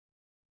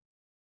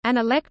An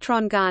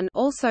electron gun,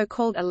 also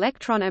called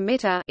electron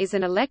emitter, is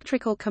an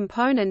electrical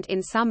component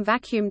in some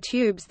vacuum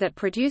tubes that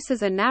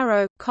produces a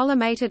narrow,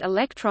 collimated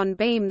electron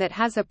beam that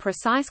has a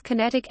precise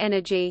kinetic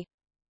energy.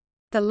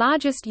 The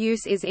largest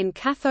use is in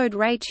cathode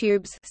ray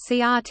tubes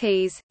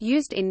 (CRTs),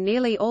 used in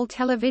nearly all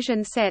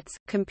television sets,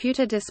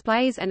 computer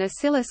displays and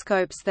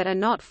oscilloscopes that are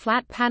not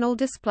flat panel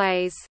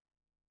displays.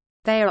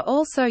 They are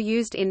also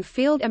used in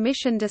field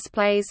emission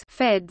displays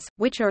 (FEDs),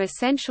 which are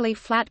essentially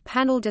flat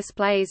panel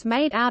displays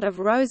made out of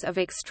rows of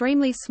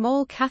extremely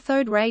small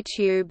cathode ray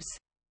tubes.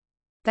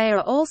 They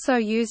are also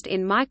used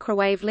in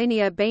microwave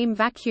linear beam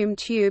vacuum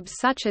tubes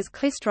such as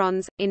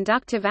klystrons,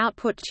 inductive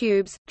output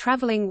tubes,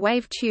 traveling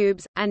wave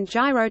tubes, and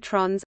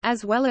gyrotrons,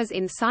 as well as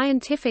in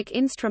scientific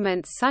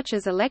instruments such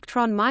as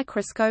electron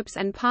microscopes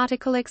and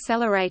particle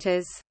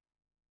accelerators.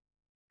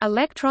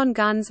 Electron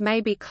guns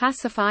may be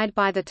classified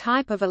by the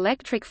type of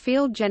electric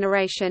field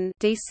generation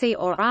 (DC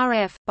or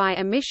RF), by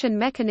emission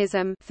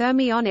mechanism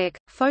thermionic,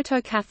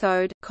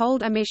 photocathode,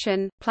 cold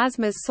emission,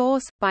 plasma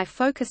source, by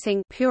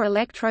focusing pure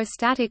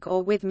electrostatic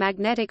or with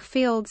magnetic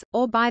fields,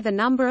 or by the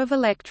number of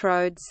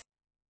electrodes.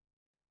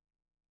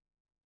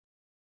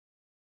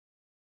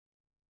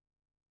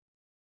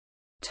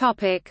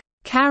 Topic: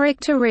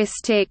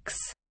 Characteristics.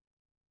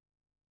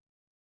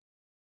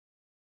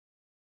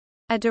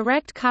 A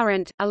direct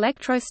current,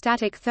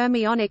 electrostatic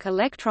thermionic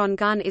electron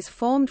gun is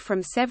formed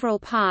from several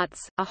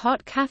parts: a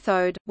hot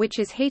cathode, which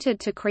is heated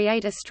to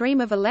create a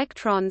stream of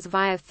electrons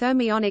via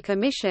thermionic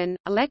emission,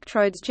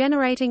 electrodes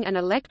generating an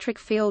electric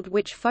field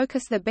which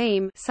focus the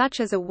beam such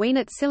as a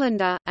Wiener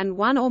cylinder, and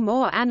one or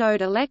more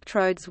anode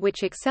electrodes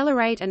which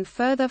accelerate and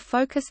further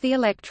focus the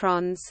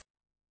electrons.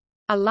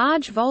 A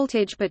large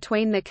voltage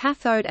between the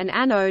cathode and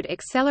anode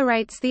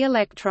accelerates the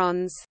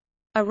electrons.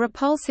 A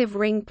repulsive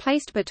ring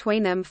placed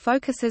between them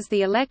focuses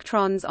the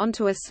electrons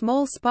onto a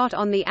small spot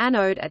on the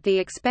anode at the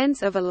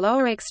expense of a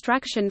lower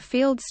extraction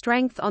field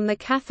strength on the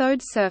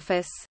cathode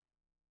surface.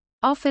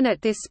 Often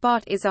at this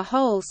spot is a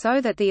hole so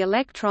that the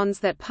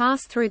electrons that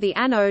pass through the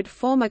anode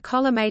form a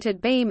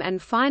collimated beam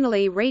and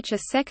finally reach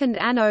a second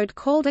anode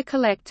called a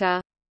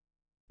collector.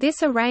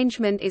 This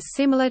arrangement is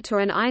similar to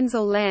an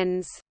Einzel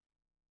lens.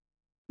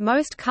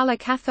 Most color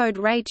cathode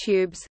ray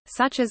tubes,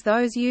 such as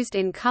those used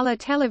in color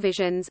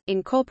televisions,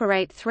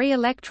 incorporate 3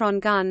 electron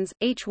guns,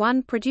 each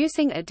one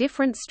producing a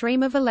different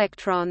stream of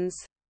electrons.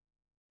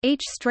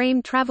 Each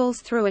stream travels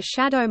through a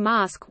shadow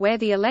mask where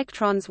the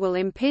electrons will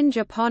impinge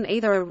upon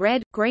either a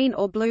red, green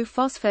or blue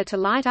phosphor to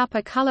light up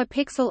a color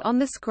pixel on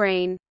the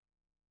screen.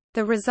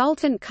 The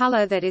resultant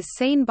color that is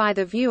seen by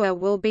the viewer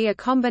will be a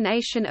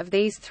combination of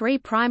these 3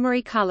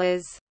 primary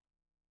colors.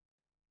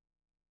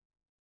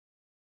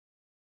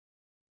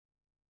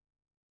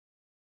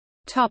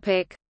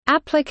 Topic: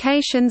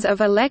 Applications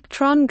of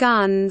electron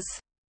guns.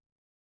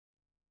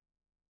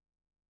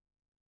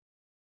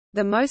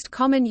 The most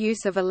common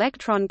use of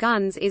electron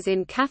guns is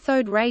in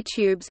cathode ray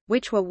tubes,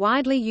 which were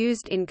widely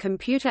used in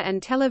computer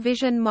and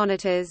television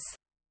monitors.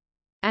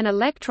 An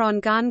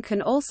electron gun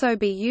can also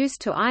be used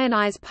to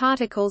ionize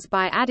particles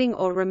by adding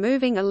or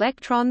removing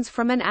electrons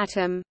from an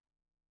atom.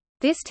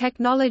 This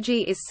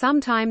technology is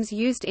sometimes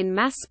used in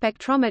mass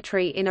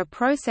spectrometry in a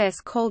process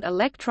called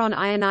electron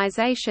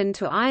ionization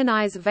to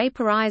ionize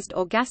vaporized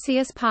or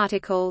gaseous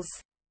particles.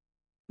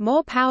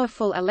 More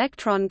powerful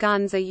electron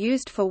guns are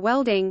used for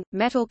welding,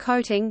 metal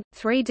coating,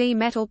 3D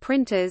metal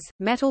printers,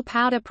 metal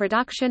powder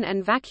production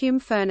and vacuum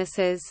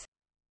furnaces.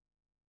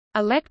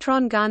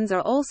 Electron guns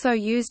are also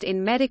used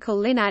in medical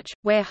lineage,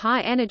 where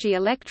high-energy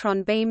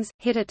electron beams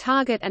hit a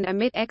target and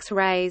emit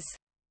X-rays.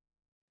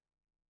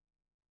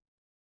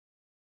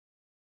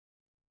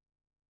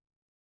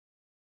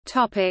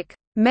 Topic: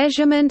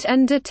 Measurement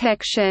and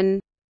detection.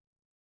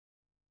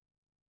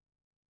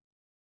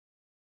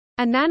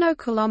 A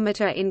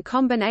nanocoulometer in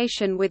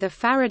combination with a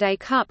Faraday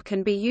cup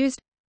can be used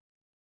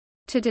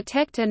to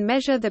detect and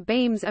measure the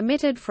beams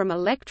emitted from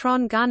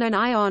electron gun and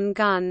ion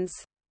guns.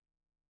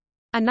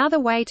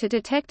 Another way to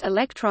detect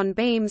electron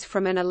beams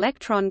from an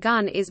electron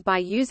gun is by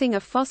using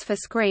a phosphor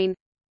screen,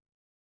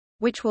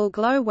 which will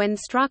glow when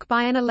struck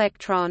by an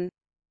electron.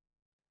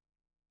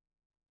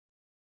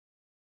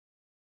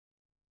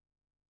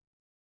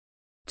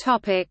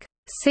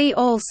 See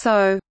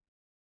also: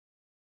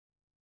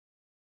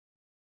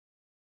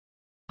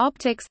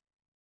 Optics,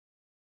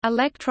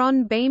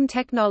 electron beam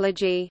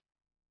technology.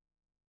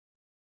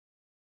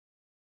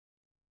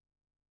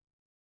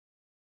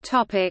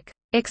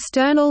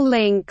 External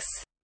links: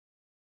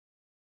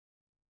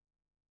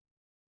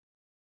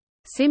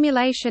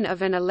 Simulation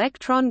of an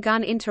electron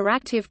gun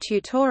interactive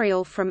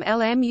tutorial from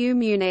LMU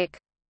Munich.